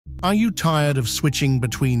Are you tired of switching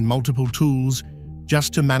between multiple tools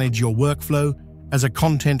just to manage your workflow as a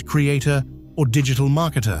content creator or digital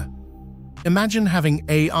marketer? Imagine having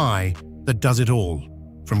AI that does it all,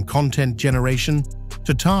 from content generation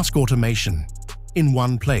to task automation, in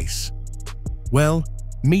one place. Well,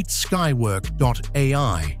 meet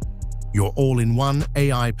Skywork.AI, your all-in-one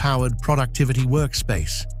AI-powered productivity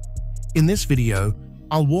workspace. In this video,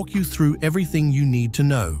 I'll walk you through everything you need to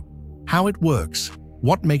know: how it works,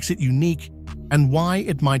 what makes it unique, and why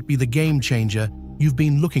it might be the game changer you've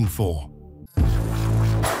been looking for.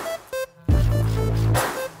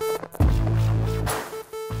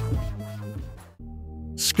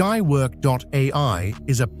 Skywork.AI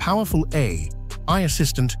is a powerful AI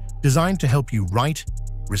assistant designed to help you write,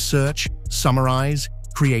 research, summarize,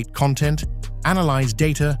 create content, analyze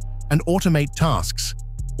data, and automate tasks,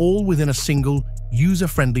 all within a single,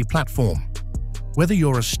 user-friendly platform. Whether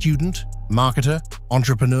you're a student, marketer,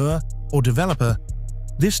 entrepreneur, or developer,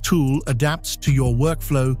 this tool adapts to your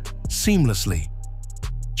workflow seamlessly.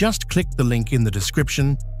 Just click the link in the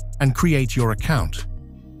description and create your account.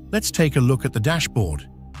 Let's take a look at the dashboard.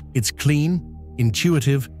 It's clean,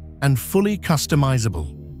 intuitive, and fully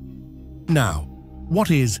customizable. Now,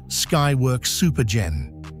 what is Skywork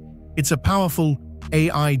SuperGen? It's a powerful,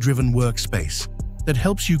 AI-driven workspace that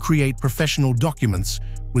helps you create professional documents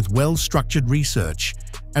with well-structured research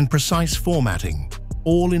and precise formatting,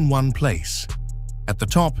 all in one place. At the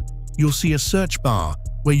top, you'll see a search bar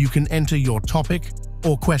where you can enter your topic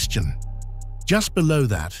or question. Just below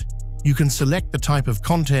that, you can select the type of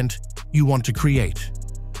content you want to create,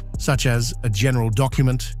 such as a general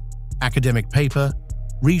document, academic paper,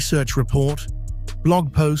 research report,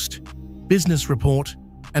 blog post, business report,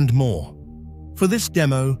 and more. For this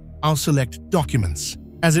demo, I'll select Documents,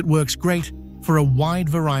 as it works great for a wide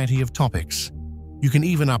variety of topics. You can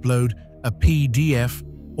even upload a PDF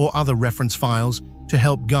or other reference files to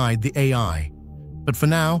help guide the AI. But for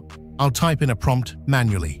now, I'll type in a prompt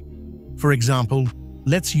manually. For example,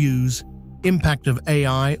 let's use Impact of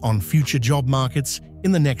AI on Future Job Markets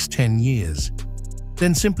in the Next 10 Years.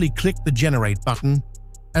 Then simply click the Generate button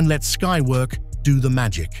and let Skywork do the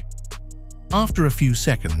magic. After a few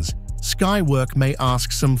seconds, Skywork may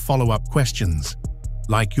ask some follow-up questions,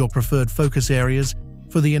 like your preferred focus areas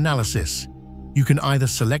for the analysis. You can either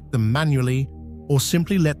select them manually or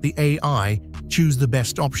simply let the AI choose the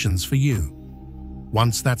best options for you.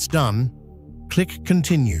 Once that's done, click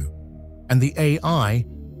Continue, and the AI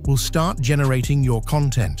will start generating your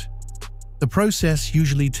content. The process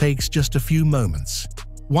usually takes just a few moments.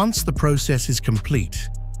 Once the process is complete,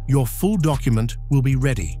 your full document will be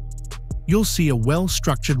ready. You'll see a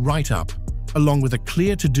well-structured write-up, along with a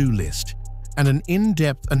clear to-do list and an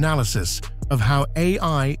in-depth analysis of how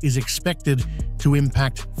AI is expected to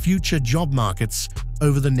impact future job markets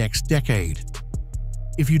over the next decade.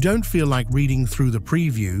 If you don't feel like reading through the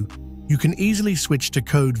preview, you can easily switch to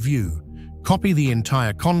Code View, copy the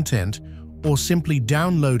entire content, or simply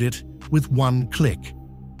download it with one click.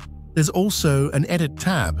 There's also an Edit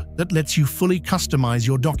tab that lets you fully customize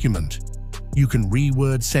your document. You can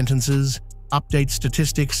reword sentences, update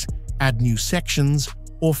statistics, add new sections,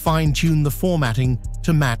 or fine-tune the formatting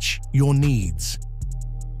to match your needs.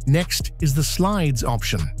 Next is the Slides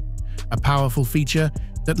option, a powerful feature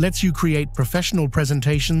that lets you create professional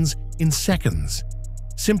presentations in seconds.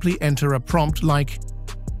 Simply enter a prompt like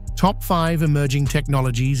Top 5 Emerging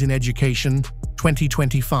Technologies in Education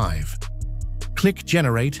 2025. Click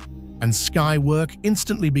Generate, and Skywork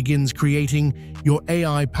instantly begins creating your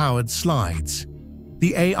AI-powered slides.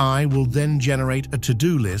 The AI will then generate a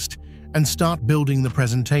to-do list and start building the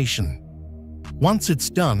presentation. Once it's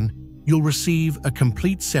done, you'll receive a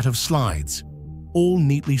complete set of slides, all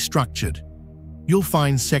neatly structured. You'll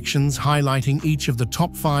find sections highlighting each of the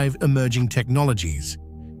top 5 emerging technologies,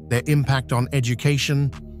 their impact on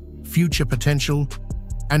education, future potential,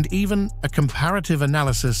 and even a comparative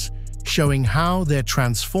analysis showing how they're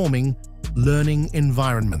transforming learning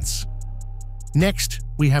environments. Next,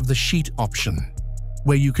 we have the Sheet option,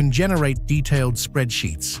 where you can generate detailed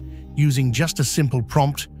spreadsheets using just a simple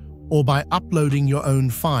prompt or by uploading your own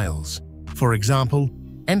files. For example,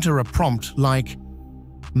 enter a prompt like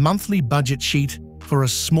Monthly Budget Sheet for a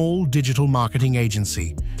small digital marketing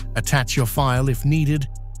agency. Attach your file if needed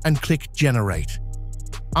and click Generate.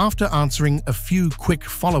 After answering a few quick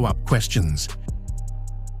follow-up questions,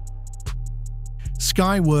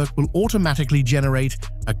 Skywork will automatically generate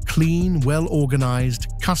a clean, well-organized,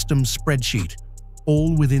 custom spreadsheet,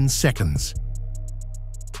 all within seconds.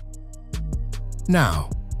 Now,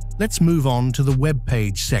 let's move on to the web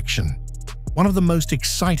page section. One of the most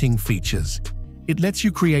exciting features. It lets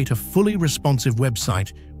you create a fully responsive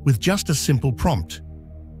website with just a simple prompt.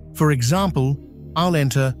 For example, I'll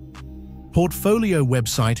enter portfolio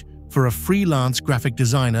website for a freelance graphic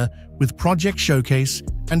designer with project showcase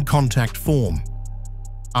and contact form.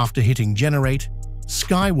 After hitting generate,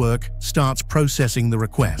 Skywork starts processing the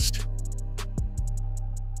request.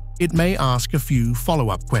 It may ask a few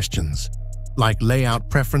follow-up questions, like layout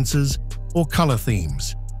preferences or color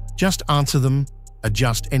themes. Just answer them,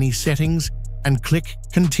 adjust any settings, and click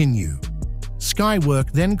Continue.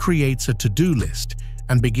 Skywork then creates a to-do list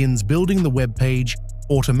and begins building the web page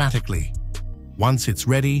automatically. Once it's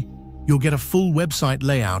ready, you'll get a full website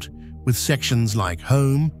layout with sections like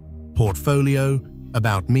Home, Portfolio,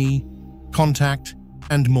 About Me, Contact,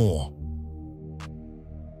 and more.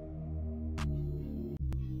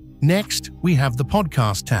 Next, we have the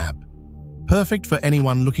Podcast tab. Perfect for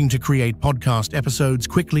anyone looking to create podcast episodes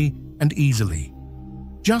quickly and easily.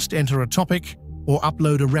 Just enter a topic or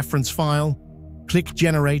upload a reference file, click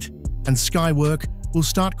Generate, and Skywork will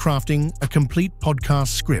start crafting a complete podcast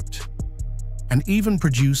script and even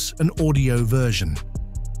produce an audio version.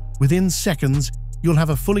 Within seconds, you'll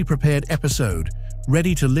have a fully prepared episode,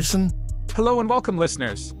 ready to listen. Hello and welcome,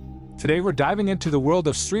 listeners. Today we're diving into the world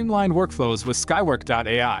of streamlined workflows with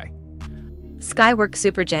Skywork.AI. Skywork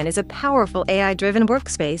SuperGen is a powerful AI-driven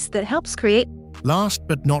workspace that helps create. Last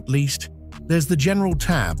but not least, there's the General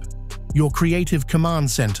tab, your creative command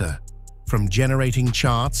center. From generating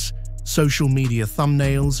charts, social media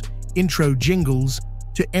thumbnails, intro jingles,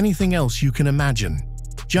 to anything else you can imagine.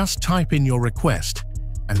 Just type in your request,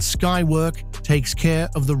 and Skywork takes care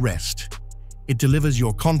of the rest. It delivers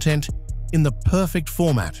your content in the perfect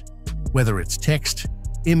format, whether it's text,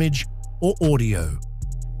 image, or audio.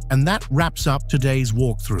 And that wraps up today's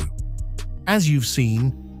walkthrough. As you've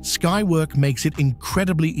seen, Skywork makes it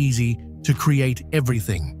incredibly easy to create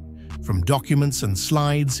everything, from documents and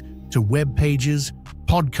slides to web pages,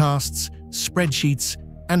 podcasts, spreadsheets,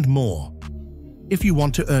 and more. If you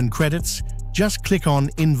want to earn credits, just click on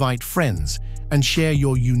Invite Friends and share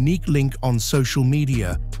your unique link on social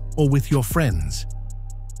media or with your friends.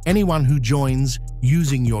 Anyone who joins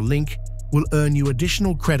using your link will earn you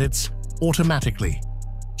additional credits automatically.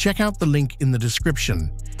 Check out the link in the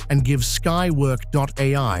description and give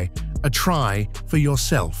Skywork.AI a try for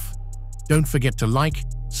yourself. Don't forget to like,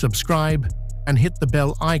 subscribe, and hit the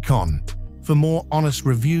bell icon for more honest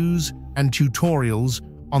reviews and tutorials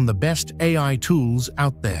on the best AI tools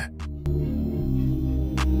out there.